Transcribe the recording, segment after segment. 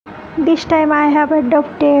This time I have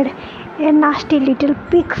adopted a nasty little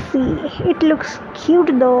pixie. It looks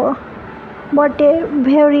cute though, but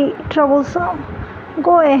very troublesome.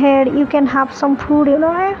 Go ahead, you can have some food,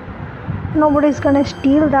 Nobody's gonna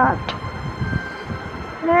steal that.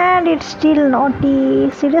 And it's still naughty.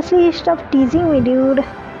 Seriously, stop teasing me, dude.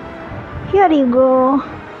 Here you go.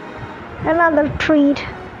 Another treat.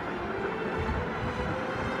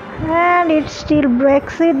 And it still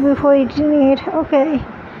breaks it before eating it. Okay.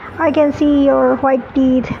 I can see your white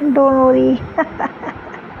teeth. Don't worry.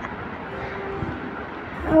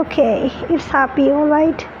 Okay, it's happy,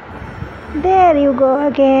 alright. There you go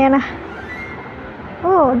again.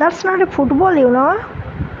 Oh, that's not a football,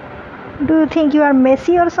 Do you think you are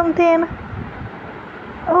Messi or something?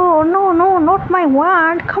 Oh, no, not my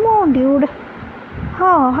wand. Come on, dude.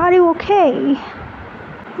 Oh, are you okay?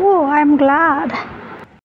 Oh, I'm glad.